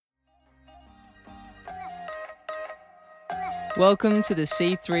Welcome to the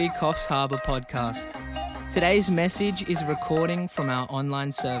C3 Coffs Harbour podcast. Today's message is a recording from our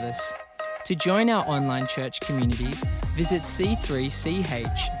online service. To join our online church community, visit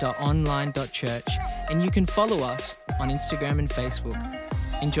c3ch.online.church and you can follow us on Instagram and Facebook.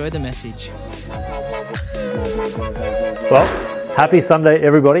 Enjoy the message. Well, happy Sunday,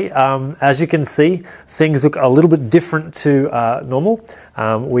 everybody. As you can see, things look a little bit different to normal.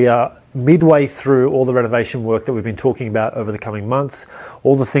 We are midway through all the renovation work that we've been talking about over the coming months.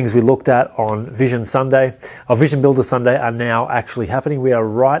 All the things we looked at on Vision Sunday, or Vision Builder Sunday, are now actually happening. We are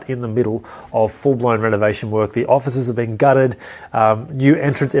right in the middle of full-blown renovation work. The offices have been gutted, new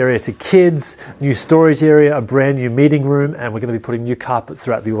entrance area to kids, new storage area, a brand new meeting room, and we're going to be putting new carpet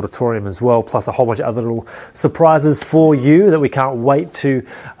throughout the auditorium as well, plus a whole bunch of other little surprises for you that we can't wait to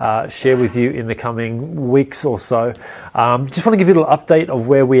share with you in the coming weeks or so. Just want to give you a little update of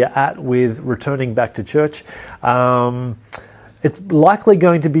where we are at with returning back to church. It's likely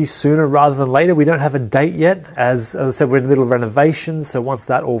going to be sooner rather than later. We don't have a date yet. As I said, we're in the middle of renovation, so once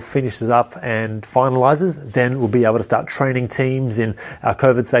that all finishes up and finalizes, then we'll be able to start training teams in our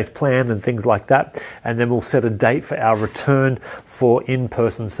COVID-safe plan and things like that, and then we'll set a date for our return for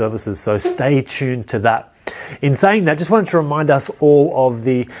in-person services, so stay tuned to that. In saying that, just wanted to remind us all of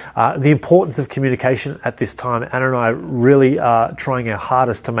the importance of communication at this time. Anna and I really are trying our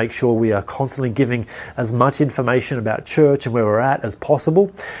hardest to make sure we are constantly giving as much information about church and where we're at as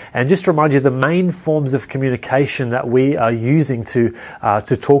possible. And just to remind you, the main forms of communication that we are using to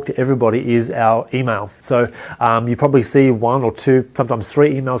talk to everybody is our email. So you probably see one or two, sometimes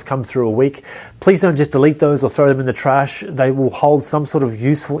three emails come through a week. Please don't just delete those or throw them in the trash. They will hold some sort of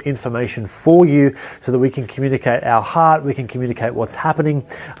useful information for you so that we can communicate our heart, we can communicate what's happening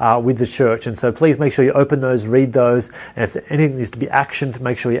with the church. And so please make sure you open those, read those, and if anything needs to be actioned,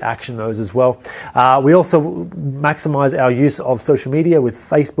 make sure you action those as well. We also maximize our use of social media with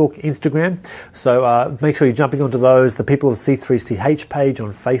Facebook, Instagram. So make sure you're jumping onto those, the People of C3CH page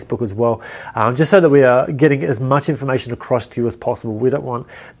on Facebook as well, just so that we are getting as much information across to you as possible. We don't want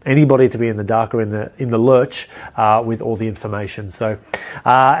anybody to be in the dark or in the lurch with all the information. So,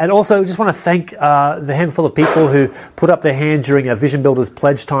 and also just want to thank the handful of people who put up their hand during our Vision Builders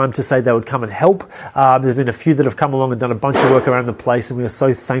pledge time to say they would come and help. There's been a few that have come along and done a bunch of work around the place, and we are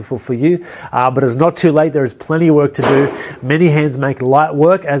so thankful for you. But it's not too late. There is plenty of work to do. Many hands make light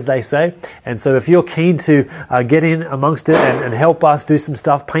work, as they say. And so if you're keen to get in amongst it and help us do some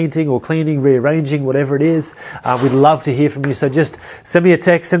stuff, painting or cleaning, rearranging, whatever it is, we'd love to hear from you. So just send me a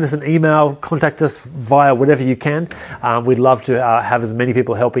text, send us an email, contact us via whatever you can. We'd love to have as many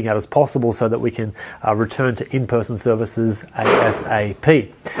people helping out as possible so that we can return to in-person services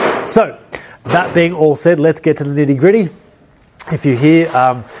ASAP. So, that being all said, let's get to the nitty-gritty. If you hear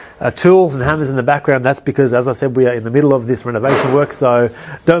tools and hammers in the background, that's because, as I said, we are in the middle of this renovation work, so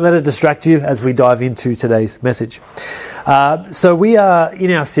don't let it distract you as we dive into today's message. So we are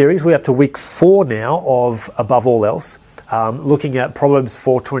in our series, we're up to week 4 now of Above All Else. Looking at Proverbs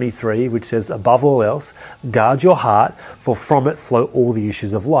 4:23, which says, above all else, guard your heart, for from it flow all the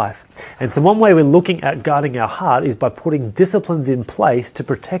issues of life. And so one way we're looking at guarding our heart is by putting disciplines in place to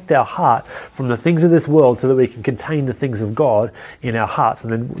protect our heart from the things of this world so that we can contain the things of God in our hearts.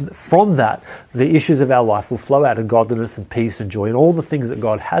 And then from that, the issues of our life will flow out of godliness and peace and joy. And all the things that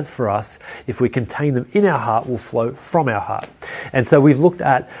God has for us, if we contain them in our heart, will flow from our heart. And so we've looked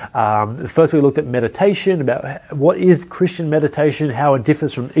at, first we looked at meditation, about what is Christian meditation, how it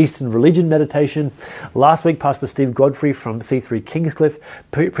differs from Eastern religion meditation. Last week, Pastor Steve Godfrey from C3 Kingscliff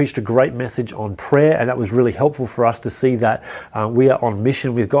preached a great message on prayer, and that was really helpful for us to see that we are on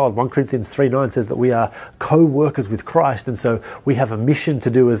mission with God. 1 Corinthians 3:9 says that we are co-workers with Christ, and so we have a mission to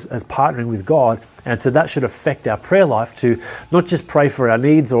do as partnering with God, and so that should affect our prayer life to not just pray for our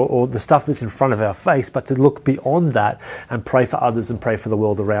needs or the stuff that's in front of our face, but to look beyond that and pray for others and pray for the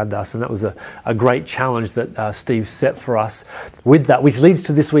world around us. And that was a great challenge that Steve set for us with that, which leads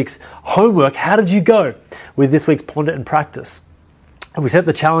to this week's homework. How did you go with this week's Ponder and Practice? And we set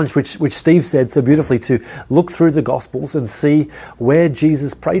the challenge, which Steve said so beautifully, to look through the Gospels and see where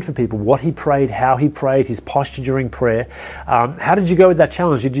Jesus prayed for people, what he prayed, how he prayed, his posture during prayer. How did you go with that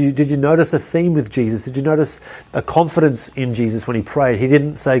challenge? Did you notice a theme with Jesus? Did you notice a confidence in Jesus when he prayed? He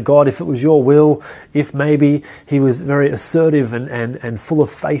didn't say, God, if it was your will, if maybe. He was very assertive and full of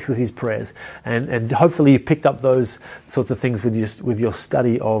faith with his prayers. And hopefully you picked up those sorts of things with your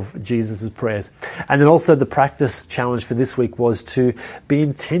study of Jesus' prayers. And then also the practice challenge for this week was to be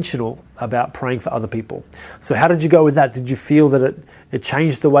intentional about praying for other people. So how did you go with that? Did you feel that it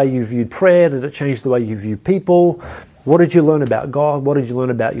changed the way you viewed prayer? Did it change the way you view people? What did you learn about God? What did you learn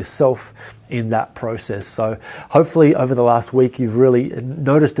about yourself in that process? So hopefully over the last week you've really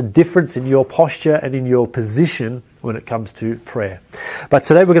noticed a difference in your posture and in your position when it comes to prayer. But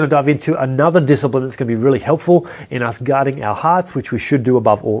today we're going to dive into another discipline that's going to be really helpful in us guarding our hearts, which we should do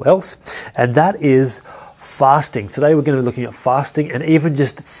above all else, and that is fasting. Today we're going to be looking at fasting, and even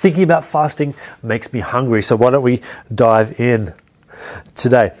just thinking about fasting makes me hungry. So why don't we dive in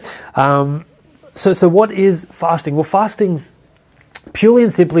today? So what is fasting? Well, fasting, purely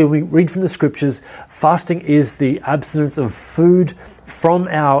and simply, when we read from the scriptures, fasting is the abstinence of food from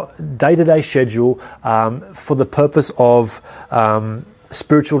our day-to-day schedule for the purpose of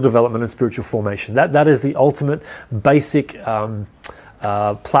spiritual development and spiritual formation. That is the ultimate basic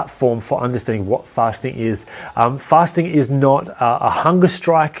platform for understanding what fasting is. Fasting is not a hunger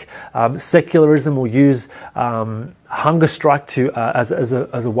strike. Secularism will use hunger strike to as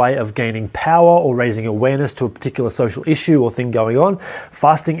a way of gaining power or raising awareness to a particular social issue or thing going on.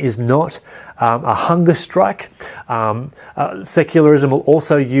 Fasting is not a hunger strike. Secularism will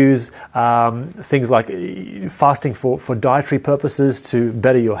also use things like fasting for dietary purposes to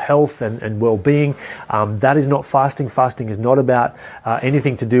better your health and well-being. That is not fasting. Fasting is not about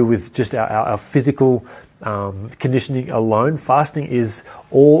anything to do with just our physical conditioning alone. Fasting is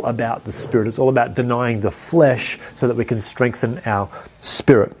all about the spirit. It's all about denying the flesh so that we can strengthen our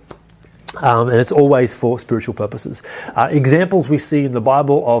spirit. And it's always for spiritual purposes. Examples we see in the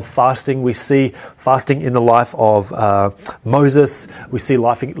Bible of fasting, we see fasting in the life of Moses, we see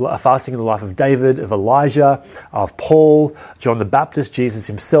fasting in the life of David, of Elijah, of Paul, John the Baptist, Jesus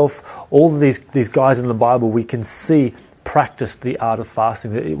himself. All of these guys in the Bible we can see practiced the art of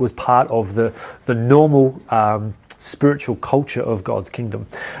fasting. It was part of the normal spiritual culture of God's kingdom.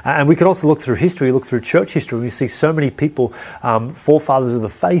 And we can also look through history, look through church history. We see so many people, forefathers of the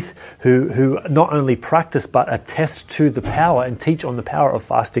faith, who not only practice but attest to the power and teach on the power of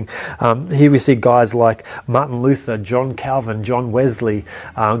fasting. Here we see guys like Martin Luther, John Calvin, John Wesley,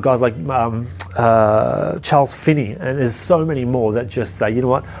 guys like Charles Finney, and there's so many more that just say, you know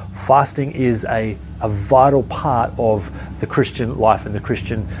what, fasting is a vital part of the Christian life and the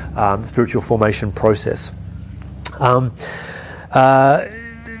Christian spiritual formation process.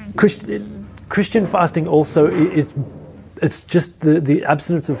 Christian fasting also it's just the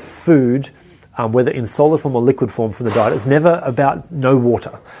abstinence of food, whether in solid form or liquid form from the diet. It's never about no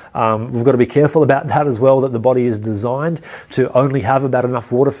water. We've got to be careful about that as well, that the body is designed to only have about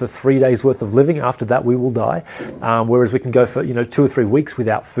enough water for 3 days worth of living. After that we will die, whereas we can go for 2 or 3 weeks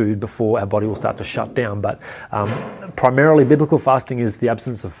without food before our body will start to shut down. But primarily biblical fasting is the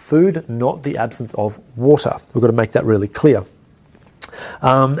absence of food, not the absence of water. We've got to make that really clear.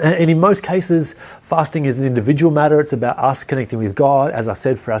 And in most cases, fasting is an individual matter. It's about us connecting with God, as I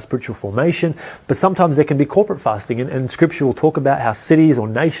said, for our spiritual formation. But sometimes there can be corporate fasting, and Scripture will talk about how cities or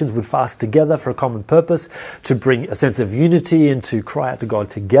nations would fast together for a common purpose, to bring a sense of unity and to cry out to God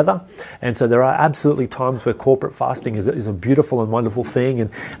together. And so there are absolutely times where corporate fasting is a beautiful and wonderful thing,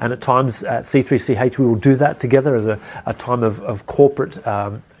 and at times at C3CH we will do that together as a time of corporate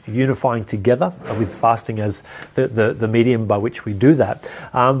unifying together, with fasting as the medium by which we do that.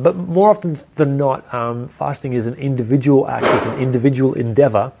 But more often than not, fasting is an individual act, is an individual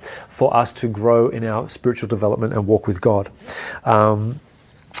endeavor for us to grow in our spiritual development and walk with God. Over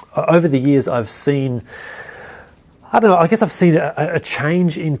the years, I've seen a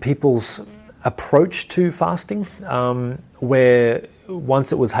change in people's approach to fasting, where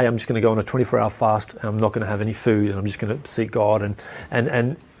once it was, hey, I'm just going to go on a 24-hour fast, and I'm not going to have any food, and I'm just going to seek God,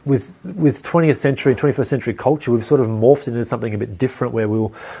 and with 20th century, 21st century culture, we've sort of morphed into something a bit different, where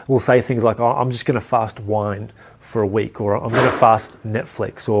we'll say things like, oh, I'm just going to fast wine for a week, or I'm going to fast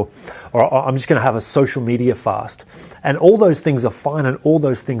Netflix, or I'm just going to have a social media fast. And all those things are fine, and all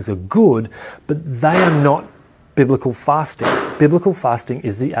those things are good, but they are not biblical fasting. Biblical fasting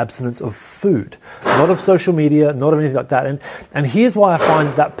is the abstinence of food, not of social media, not of anything like that. And here's why I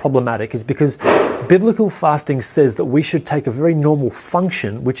find that problematic, is because biblical fasting says that we should take a very normal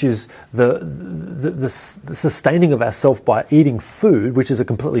function, which is the sustaining of ourselves by eating food, which is a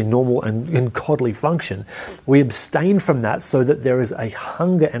completely normal and godly function. We abstain from that so that there is a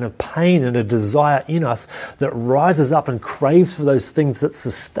hunger and a pain and a desire in us that rises up and craves for those things that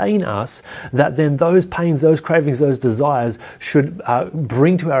sustain us, that then those pains, those cravings, those desires should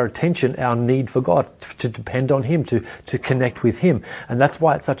bring to our attention our need for God, to depend on Him, to connect with Him. And that's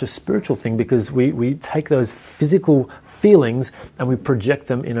why it's such a spiritual thing, because we we take those physical feelings and we project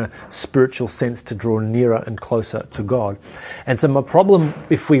them in a spiritual sense to draw nearer and closer to God. And so my problem,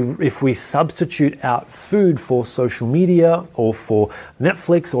 if we substitute out food for social media or for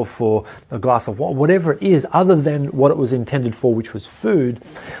Netflix or for a glass of wine, whatever it is, other than what it was intended for, which was food,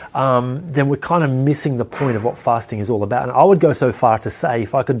 then we're kind of missing the point of what fasting is all about. And I would go so far to say,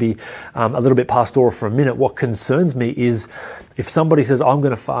 if I could be a little bit pastoral for a minute, what concerns me is if somebody says, I'm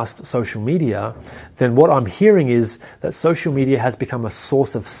going to fast social media, then what I'm hearing is that social media has become a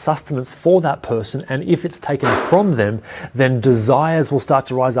source of sustenance for that person. And if it's taken from them, then desires will start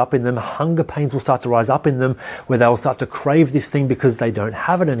to rise up in them. Hunger pains will start to rise up in them, where they will start to crave this thing because they don't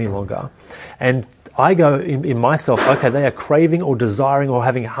have it any longer. And I go in myself, okay, they are craving or desiring or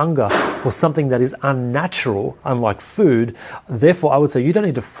having hunger for something that is unnatural, unlike food. Therefore, I would say you don't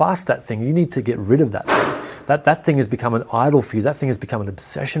need to fast that thing. You need to get rid of that thing. That thing has become an idol for you. That thing has become an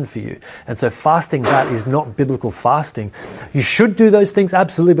obsession for you. And so fasting that is not biblical fasting. You should do those things,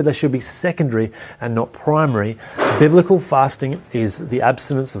 absolutely, but they should be secondary and not primary. Biblical fasting is the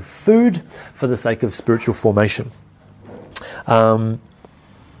abstinence of food for the sake of spiritual formation.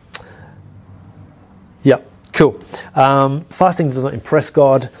 Yeah, cool. Fasting does not impress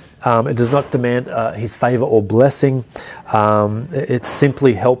God. It does not demand His favor or blessing. It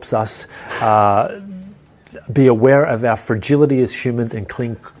simply helps us be aware of our fragility as humans and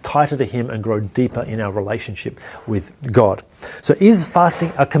cling tighter to Him and grow deeper in our relationship with God. So is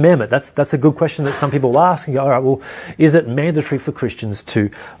fasting a commandment? That's a good question that some people ask and go, all right, well, is it mandatory for Christians to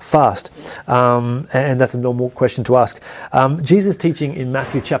fast? And that's a normal question to ask. Jesus' teaching in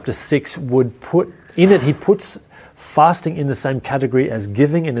Matthew chapter 6 would put in it, He puts fasting in the same category as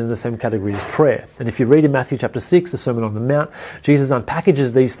giving and in the same category as prayer. And if you read in Matthew chapter 6, the Sermon on the Mount, Jesus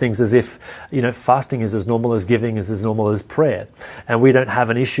unpackages these things as if, fasting is as normal as giving, is as normal as prayer. And we don't have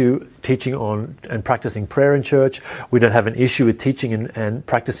an issue teaching on and practicing prayer in church. We don't have an issue with teaching and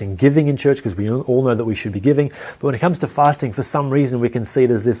practicing giving in church because we all know that we should be giving. But when it comes to fasting, for some reason, we can see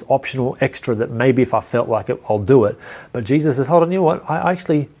it as this optional extra that maybe if I felt like it, I'll do it. But Jesus says, hold on, you know what? I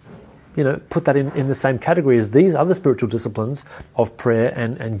actually put that in the same category as these other spiritual disciplines of prayer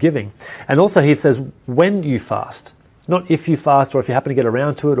and giving. And also He says, when you fast, not if you fast or if you happen to get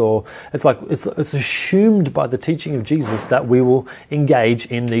around to it, or it's assumed by the teaching of Jesus that we will engage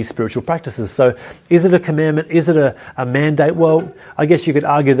in these spiritual practices. So is it a commandment? Is it a mandate? Well, I guess you could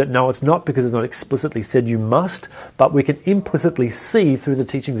argue that no, it's not, because it's not explicitly said you must, but we can implicitly see through the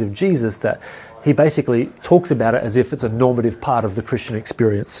teachings of Jesus that He basically talks about it as if it's a normative part of the Christian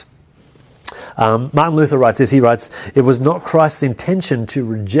experience. Martin Luther writes this, he writes, "It was not Christ's intention to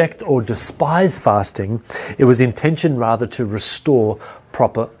reject or despise fasting, it was intention rather to restore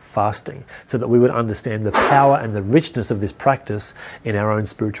proper fasting, so that we would understand the power and the richness of this practice in our own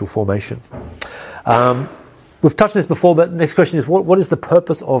spiritual formation." We've touched on this before, but the next question is, what is the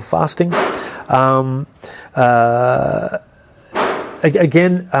purpose of fasting?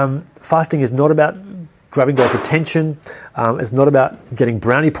 Fasting is not about grabbing God's attention. It's not about getting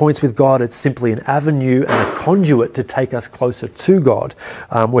brownie points with God. It's simply an avenue and a conduit to take us closer to God,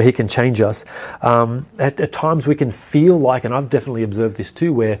 where He can change us. At times we can feel like, and I've definitely observed this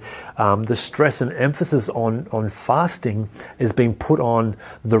too, where the stress and emphasis on fasting is being put on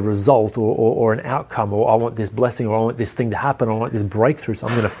the result or an outcome, or I want this blessing, or I want this thing to happen, or I want this breakthrough, so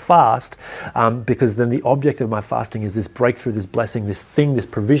I'm going to fast, because then the object of my fasting is this breakthrough, this blessing, this thing, this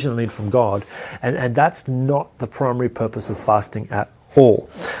provision I need from God. And that's not the primary purpose of fasting at all.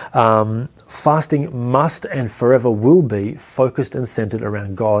 Fasting must and forever will be focused and centered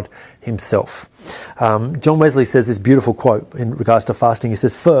around God Himself. John Wesley says this beautiful quote in regards to fasting. He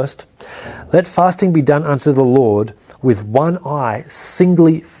says, "First, let fasting be done unto the Lord with one eye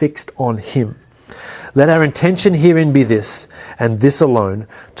singly fixed on Him. Let our intention herein be this, and this alone,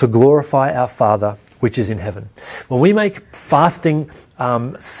 to glorify our Father which is in heaven." When we make fasting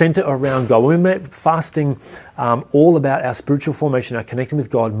center around God, when we make fasting all about our spiritual formation, our connection with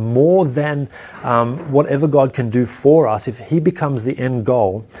God, more than whatever God can do for us, if He becomes the end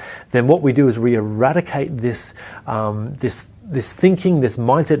goal, then what we do is we eradicate this thinking, this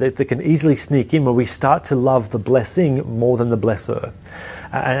mindset that can easily sneak in, where we start to love the blessing more than the blesser.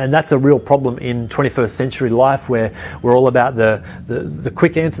 And that's a real problem in 21st century life, where we're all about the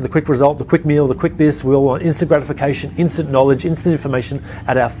quick answer, the quick result, the quick meal, the quick this. We all want instant gratification, instant knowledge, instant information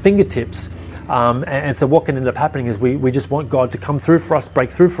at our fingertips. And so what can end up happening is we just want God to come through for us,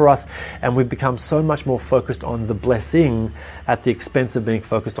 break through for us, and we become so much more focused on the blessing at the expense of being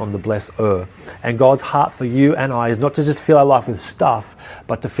focused on the blesser. And God's heart for you and I is not to just fill our life with stuff,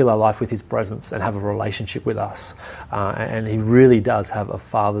 but to fill our life with His presence and have a relationship with us. And He really does have a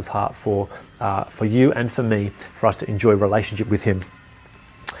Father's heart for you and for me, for us to enjoy relationship with Him.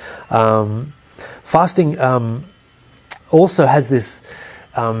 Fasting also has this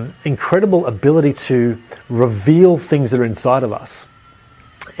incredible ability to reveal things that are inside of us.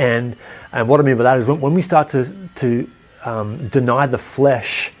 And what I mean by that is when we start to deny the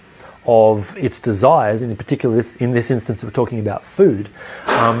flesh of its desires, in particular in this instance we're talking about food,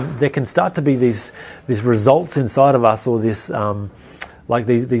 there can start to be these results inside of us, or this like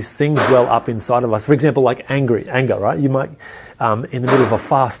these things well up inside of us. For example, like anger, right? You might, in the middle of a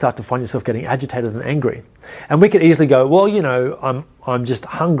fast, start to find yourself getting agitated and angry. And we could easily go, well, I'm just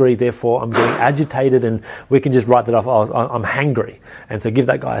hungry, therefore I'm getting agitated, and we can just write that off, I'm hangry. And so give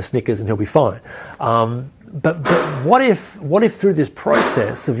that guy a Snickers and he'll be fine. But what if through this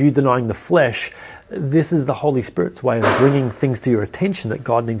process of you denying the flesh, this is the Holy Spirit's way of bringing things to your attention that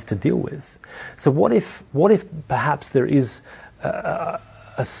God needs to deal with? So what if perhaps there is a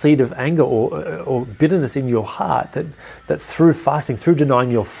seed of anger or bitterness in your heart that through fasting, through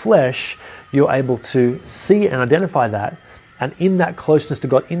denying your flesh, you're able to see and identify that, and in that closeness to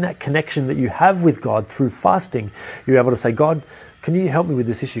God, in that connection that you have with God through fasting, you're able to say, God, can you help me with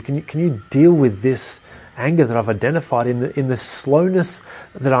this issue? Can you deal with this anger that I've identified in the slowness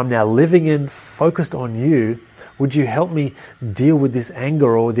that I'm now living in, focused on you? Would you help me deal with this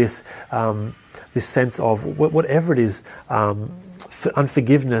anger or this sense of whatever it is,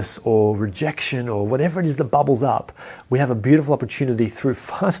 unforgiveness or rejection or whatever it is that bubbles up? We have a beautiful opportunity through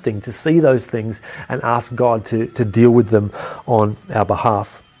fasting to see those things and ask God to deal with them on our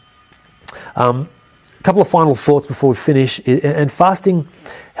behalf. A couple of final thoughts before we finish. And fasting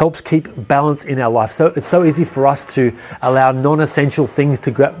helps keep balance in our life. So it's so easy for us to allow non-essential things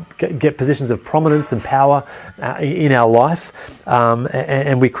to get positions of prominence and power in our life,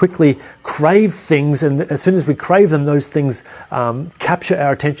 and we quickly crave things, and as soon as we crave them, those things capture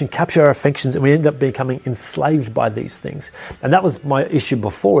our attention, capture our affections, and we end up becoming enslaved by these things. And that was my issue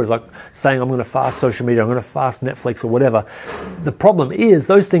before, is like saying I'm going to fast social media, I'm going to fast Netflix or whatever. The problem is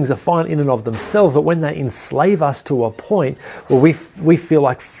those things are fine in and of themselves, but when they enslave us to a point where we feel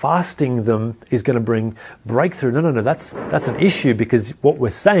like fasting them is going to bring breakthrough. No, that's an issue, because what we're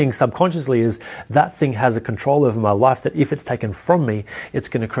saying subconsciously is that thing has a control over my life, that if it's taken from me, it's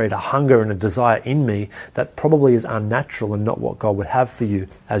going to create a hunger and a desire in me that probably is unnatural and not what God would have for you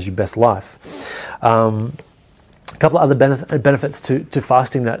as your best life. A couple of other benefits to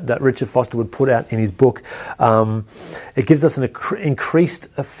fasting that Richard Foster would put out in his book. It gives us an increased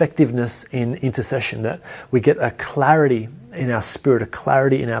effectiveness in intercession, that we get a clarity in our spirit, a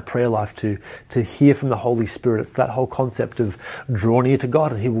clarity in our prayer life to hear from the Holy Spirit. It's that whole concept of draw near to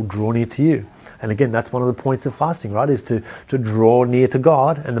God and He will draw near to you. And again, that's one of the points of fasting, right? Is to draw near to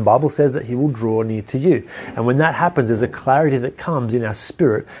God, and the Bible says that He will draw near to you. And when that happens, there's a clarity that comes in our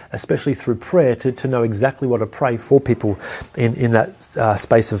spirit, especially through prayer, to know exactly what to pray for people in that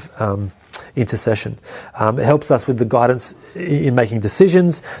space of intercession. It helps us with the guidance in making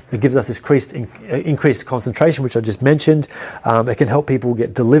decisions. It gives us this increased concentration, which I just mentioned. It can help people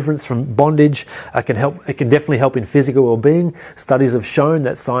get deliverance from bondage. It can definitely help in physical well-being. Studies have shown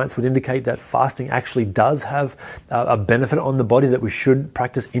that science would indicate that fasting actually does have a benefit on the body, that we should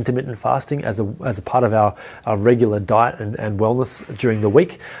practice intermittent fasting as a part of our regular diet and wellness during the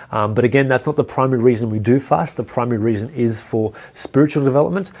week. But again, that's not the primary reason we do fast. The primary reason is for spiritual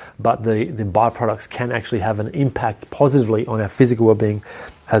development, but the byproducts can actually have an impact positively on our physical well-being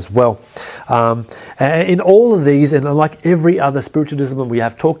as well. In all of these, and like every other spiritual discipline we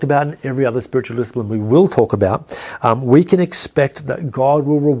have talked about, and every other spiritual discipline we will talk about, we can expect that God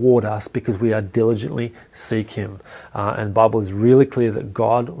will reward us because we are diligently seek Him. And the Bible is really clear that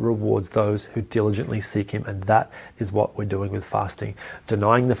God rewards those who diligently seek Him, and that is what we're doing with fasting,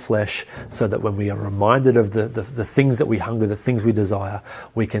 denying the flesh, so that when we are reminded of the things that we hunger, the things we desire,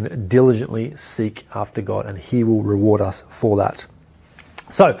 we can diligently seek after God, and He will reward us for that.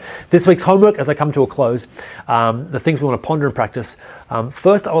 So, this week's homework, as I come to a close, the things we want to ponder and practice.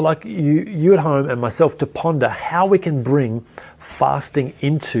 First, I would like you at home and myself to ponder how we can bring fasting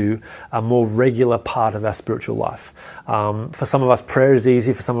into a more regular part of our spiritual life. For some of us, prayer is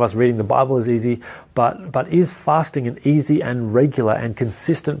easy. For some of us, reading the Bible is easy. But is fasting an easy and regular and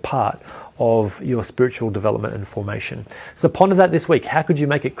consistent part of your spiritual development and formation. So ponder that this week. How could you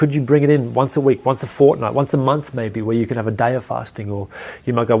make it? Could you bring it in once a week, once a fortnight, once a month maybe, where you can have a day of fasting? Or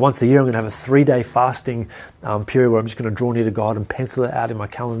you might go, once a year I'm going to have a 3-day fasting period where I'm just going to draw near to God and pencil it out in my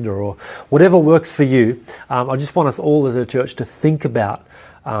calendar, or whatever works for you. I just want us all as a church to think about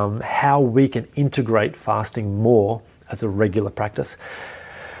how we can integrate fasting more as a regular practice.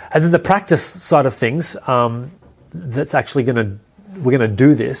 And then the practice side of things, that's actually we're going to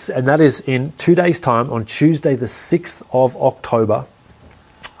do this, and that is in 2 days' time, on Tuesday the 6th of October,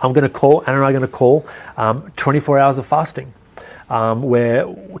 Anna and I are going to call 24 hours of fasting, where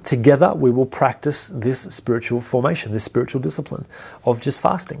together we will practice this spiritual formation, this spiritual discipline of just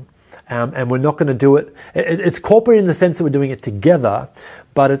fasting. And we're not going to do it, it's corporate in the sense that we're doing it together,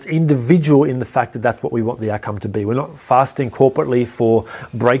 but it's individual in the fact that that's what we want the outcome to be. We're not fasting corporately for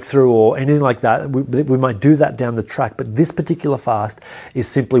breakthrough or anything like that. We might do that down the track, but this particular fast is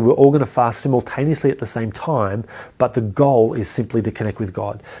simply, we're all going to fast simultaneously at the same time, but the goal is simply to connect with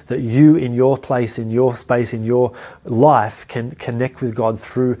God. That you, in your place, in your space, in your life, can connect with God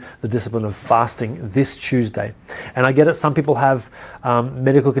through the discipline of fasting this Tuesday. And I get it, some people have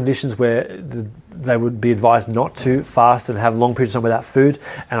medical conditions where they would be advised not to fast and have long periods of time without food.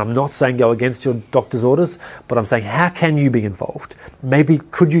 And I'm not saying go against your doctor's orders, but I'm saying, how can you be involved? Maybe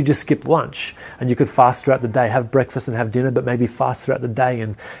could you just skip lunch and you could fast throughout the day, have breakfast and have dinner, but maybe fast throughout the day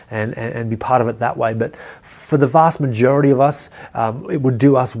and be part of it that way. But for the vast majority of us, it would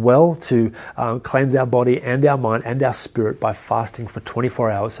do us well to cleanse our body and our mind and our spirit by fasting for 24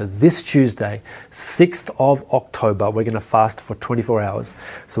 hours. So this Tuesday, 6th of October, we're going to fast for 24 hours.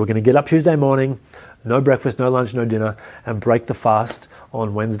 So we're going to get up Tuesday morning, no breakfast, no lunch, no dinner, and break the fast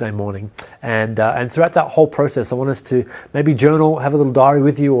on Wednesday morning. And throughout that whole process, I want us to maybe journal, have a little diary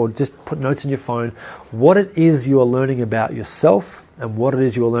with you, or just put notes in your phone, what it is you are learning about yourself and what it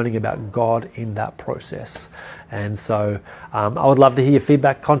is you are learning about God in that process. And so I would love to hear your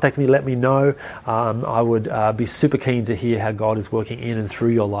feedback. Contact me, let me know. I would be super keen to hear how God is working in and through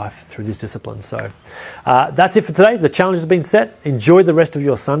your life through this discipline. So that's it for today. The challenge has been set. Enjoy the rest of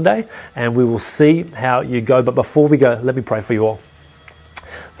your Sunday, and we will see how you go. But before we go, let me pray for you all.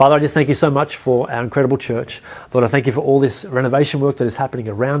 Father, I just thank you so much for our incredible church. Lord, I thank you for all this renovation work that is happening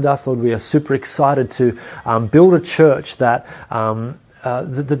around us. Lord, we are super excited to build a church that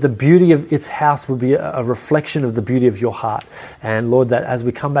the beauty of its house would be a reflection of the beauty of your heart. And Lord, that as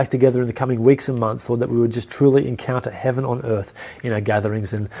we come back together in the coming weeks and months, Lord, that we would just truly encounter heaven on earth in our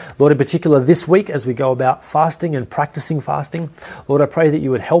gatherings. And Lord, in particular this week, as we go about fasting and practicing fasting, Lord, I pray that you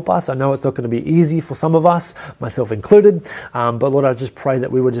would help us. I know it's not going to be easy for some of us, myself included, but Lord, I just pray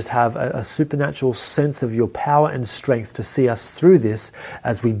that we would just have a supernatural sense of your power and strength to see us through this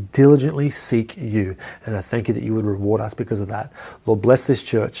as we diligently seek you. And I thank you that you would reward us because of that. Lord, bless this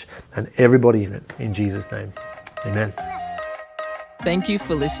church and everybody in it. In Jesus' name, amen. Thank you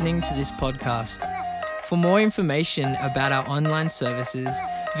for listening to this podcast. For more information about our online services,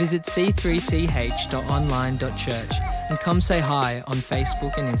 visit c3ch.online.church and come say hi on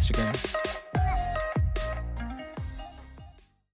Facebook and Instagram.